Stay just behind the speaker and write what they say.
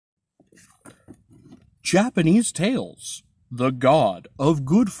Japanese Tales, the God of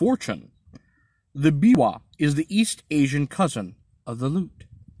Good Fortune. The biwa is the East Asian cousin of the lute.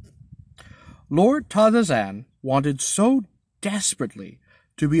 Lord Tadazan wanted so desperately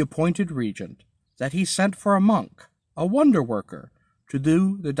to be appointed regent that he sent for a monk, a wonder worker, to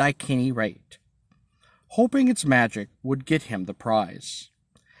do the daikini rite, hoping its magic would get him the prize.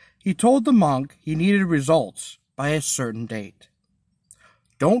 He told the monk he needed results by a certain date.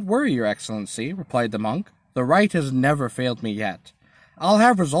 "Don't worry, Your Excellency," replied the monk. "The rite has never failed me yet. I'll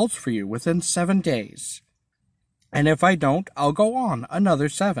have results for you within 7 days. And if I don't, I'll go on another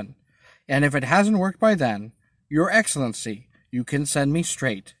 7. And if it hasn't worked by then, Your Excellency, you can send me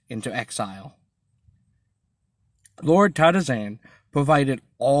straight into exile." Lord Tadazan provided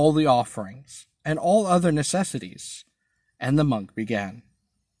all the offerings and all other necessities, and the monk began.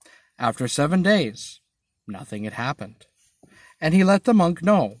 After 7 days, nothing had happened, and he let the monk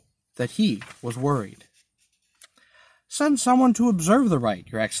know that he was worried. "Send someone to observe the rite,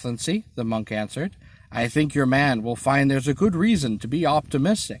 Your Excellency," the monk answered. "I think your man will find there's a good reason to be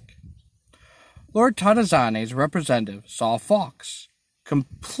optimistic." Lord Tadazane's representative saw a fox,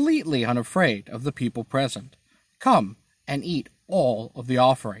 completely unafraid of the people present, come and eat all of the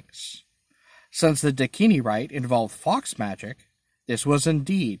offerings. Since the daikini rite involved fox magic, this was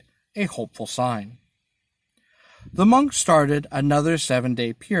indeed a hopeful sign. The monk started another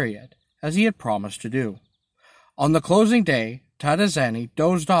 7-day period, as he had promised to do. On the closing day, Tadazani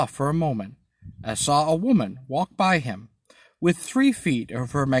dozed off for a moment, and saw a woman walk by him, with 3 feet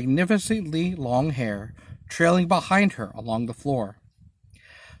of her magnificently long hair trailing behind her along the floor.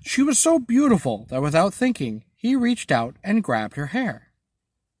 She was so beautiful that without thinking, he reached out and grabbed her hair.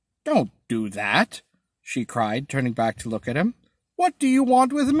 "Don't do that," she cried, turning back to look at him. "What do you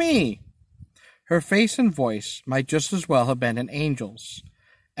want with me?" Her face and voice might just as well have been an angel's,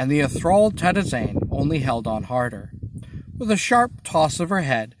 and the enthralled Tadazane only held on harder. With a sharp toss of her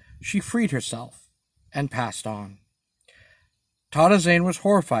head, she freed herself and passed on. Tadazane was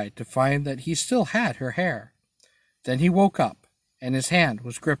horrified to find that he still had her hair. Then he woke up, and his hand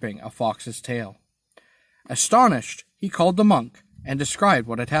was gripping a fox's tail. Astonished, he called the monk and described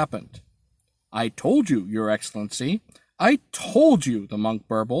what had happened. "I told you, Your Excellency. I told you," the monk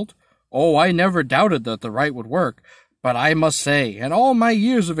burbled. "Oh, I never doubted that the rite would work, but I must say, in all my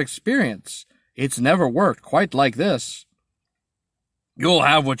years of experience, it's never worked quite like this. You'll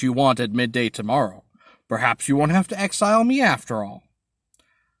have what you want at midday tomorrow. Perhaps you won't have to exile me after all."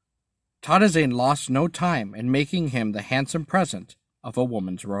 Tadazane lost no time in making him the handsome present of a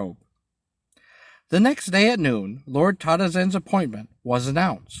woman's robe. The next day at noon, Lord Tadazane's appointment was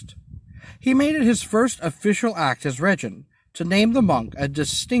announced. He made it his first official act as regent to name the monk a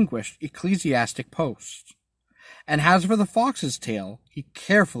distinguished ecclesiastic post. And as for the fox's tail, he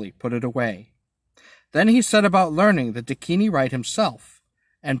carefully put it away. Then he set about learning the daikini rite himself,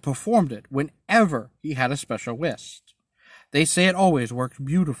 and performed it whenever he had a special wish. They say it always worked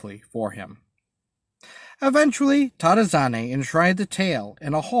beautifully for him. Eventually, Tadazane enshrined the tail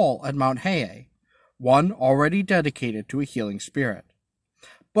in a hall at Mount Hiei, one already dedicated to a healing spirit.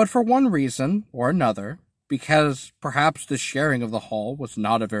 But for one reason or another, because perhaps the sharing of the hall was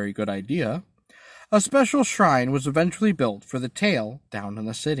not a very good idea, a special shrine was eventually built for the tail down in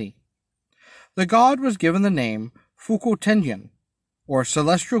the city. The god was given the name Fukotenjin, or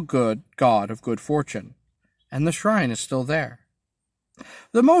Celestial Good God of Good Fortune, and the shrine is still there.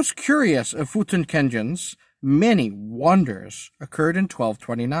 The most curious of Futenkenjin's many wonders occurred in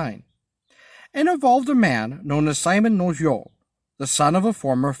 1229, and involved a man known as Simon no-yo, the son of a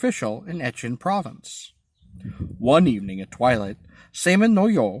former official in Echian province. One evening at twilight, Simon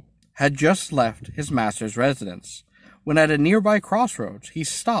no-yo had just left his master's residence, when at a nearby crossroads he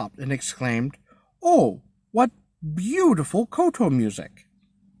stopped and exclaimed, "Oh, what beautiful koto music!"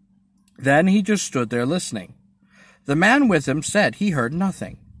 Then he just stood there listening. The man with him said he heard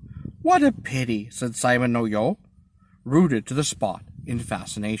nothing. "What a pity," said Simon no-yo, rooted to the spot in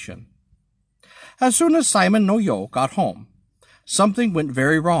fascination. As soon as Simon no-yo got home, something went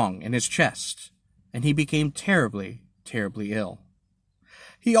very wrong in his chest, and he became terribly, terribly ill.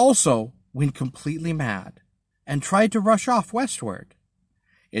 He also went completely mad, and tried to rush off westward.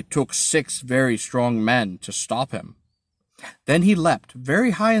 It took 6 very strong men to stop him. Then he leapt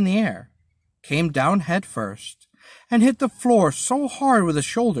very high in the air, came down head first, and hit the floor so hard with his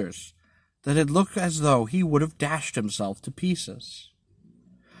shoulders that it looked as though he would have dashed himself to pieces.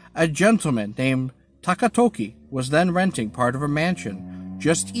 A gentleman named Takatoki was then renting part of a mansion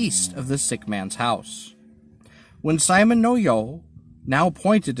just east of the sick man's house. When Simon no-yo now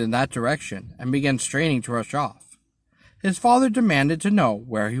pointed in that direction and began straining to rush off, his father demanded to know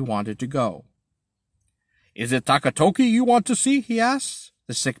where he wanted to go. "Is it Takatoki you want to see?" he asked.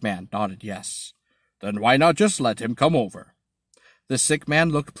 The sick man nodded yes. "Then why not just let him come over?" The sick man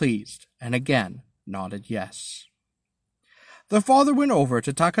looked pleased, and again nodded yes. The father went over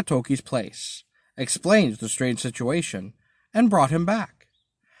to Takatoki's place, explained the strange situation, and brought him back.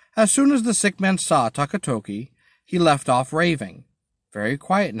 As soon as the sick man saw Takatoki, he left off raving. Very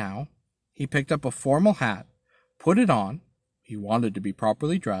quiet now. He picked up a formal hat, put it on, he wanted to be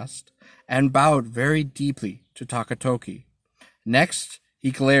properly dressed, and bowed very deeply to Takatoki. Next,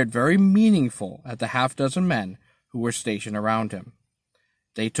 he glared very meaningful at the half-dozen men who were stationed around him.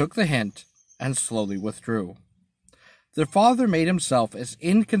 They took the hint and slowly withdrew. The father made himself as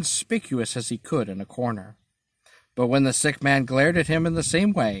inconspicuous as he could in a corner. But when the sick man glared at him in the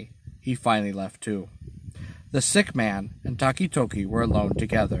same way, he finally left too. The sick man and Takatoki were alone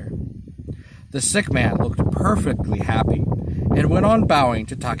together. The sick man looked perfectly happy and went on bowing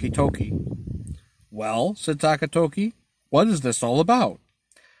to Takatoki. "Well," said Takatoki, "what is this all about?"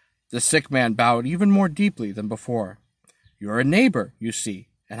 The sick man bowed even more deeply than before. "You're a neighbor, you see,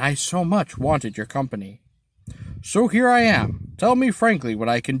 and I so much wanted your company. So here I am. Tell me frankly what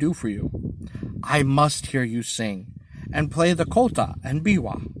I can do for you." "I must hear you sing, and play the kota and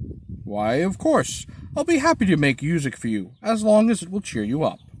biwa." "Why, of course. I'll be happy to make music for you, as long as it will cheer you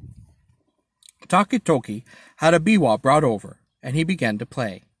up." Takatoki had a biwa brought over, and he began to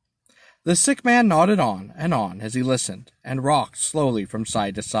play. The sick man nodded on as he listened, and rocked slowly from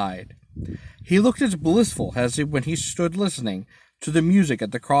side to side. He looked as blissful as when he stood listening to the music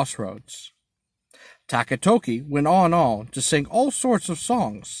at the crossroads. Takatoki went on to sing all sorts of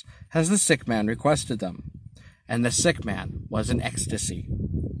songs, as the sick man requested them, and the sick man was in ecstasy.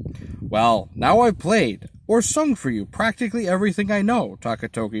 "Well, now I've played, or sung for you practically everything I know,"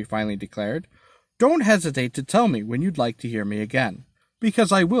 Takatoki finally declared. "Don't hesitate to tell me when you'd like to hear me again,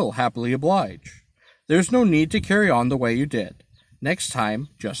 because I will happily oblige. There's no need to carry on the way you did. Next time,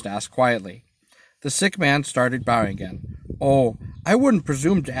 just ask quietly." The sick man started bowing again. "Oh, I wouldn't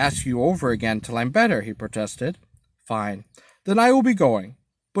presume to ask you over again till I'm better," he protested. "Fine. Then I will be going.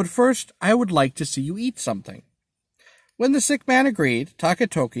 But first, I would like to see you eat something." When the sick man agreed,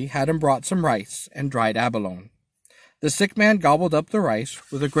 Takatoki had him brought some rice and dried abalone. The sick man gobbled up the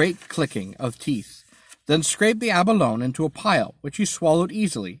rice with a great clicking of teeth, then scraped the abalone into a pile, which he swallowed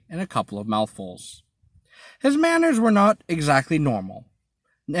easily in a couple of mouthfuls. His manners were not exactly normal.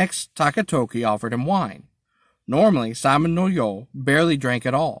 Next, Takatoki offered him wine. Normally, Saman no Yo barely drank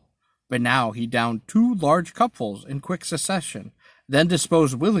at all, but now he downed 2 large cupfuls in quick succession, then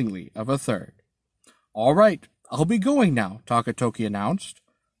disposed willingly of a third. "All right, I'll be going now," Takatoki announced.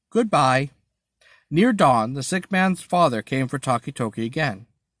 "Goodbye." Near dawn, the sick man's father came for Takatoki again.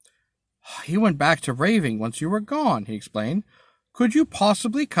 "He went back to raving once you were gone," he explained. "Could you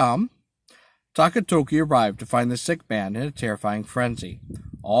possibly come?" Takatoki arrived to find the sick man in a terrifying frenzy.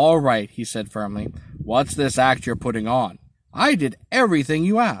 "All right," he said firmly. "What's this act you're putting on? I did everything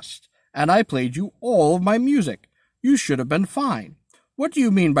you asked, and I played you all of my music. You should have been fine. What do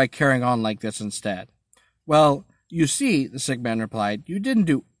you mean by carrying on like this instead?" "Well, you see," the sick man replied, "you didn't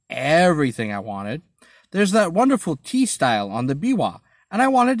do everything I wanted. There's that wonderful tea style on the biwa, and I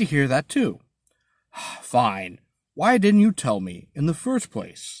wanted to hear that too." "Fine. Why didn't you tell me in the first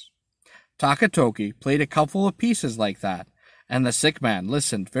place?" Takatoki played a couple of pieces like that, and the sick man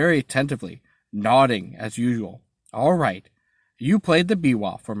listened very attentively, nodding as usual. "All right. You played the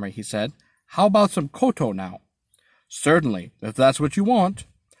biwa for me," he said. "How about some koto now?" "Certainly, if that's what you want."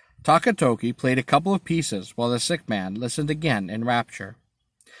 Takatoki played a couple of pieces while the sick man listened again in rapture.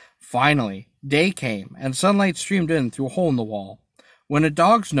 Finally, day came, and sunlight streamed in through a hole in the wall, when a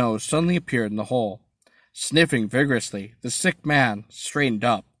dog's nose suddenly appeared in the hole. Sniffing vigorously, the sick man straightened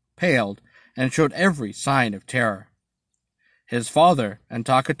up, paled, and showed every sign of terror. His father and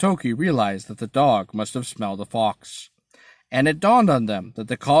Takatoki realized that the dog must have smelled a fox, and it dawned on them that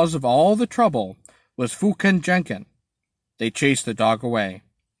the cause of all the trouble was Fuken Jenkin. They chased the dog away.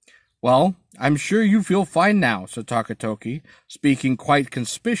 "Well, I'm sure you feel fine now," said Takatoki, speaking quite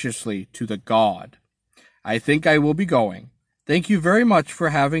conspicuously to the god. "I think I will be going. Thank you very much for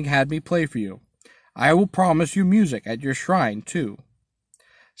having had me play for you. I will promise you music at your shrine, too."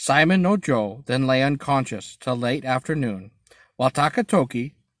 Simon no Jo then lay unconscious till late afternoon, while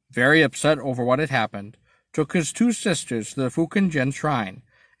Takatoki, very upset over what had happened, took his 2 sisters to the Fukinjin shrine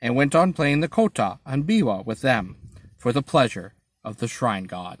and went on playing the kota and biwa with them for the pleasure of the shrine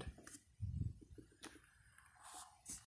god.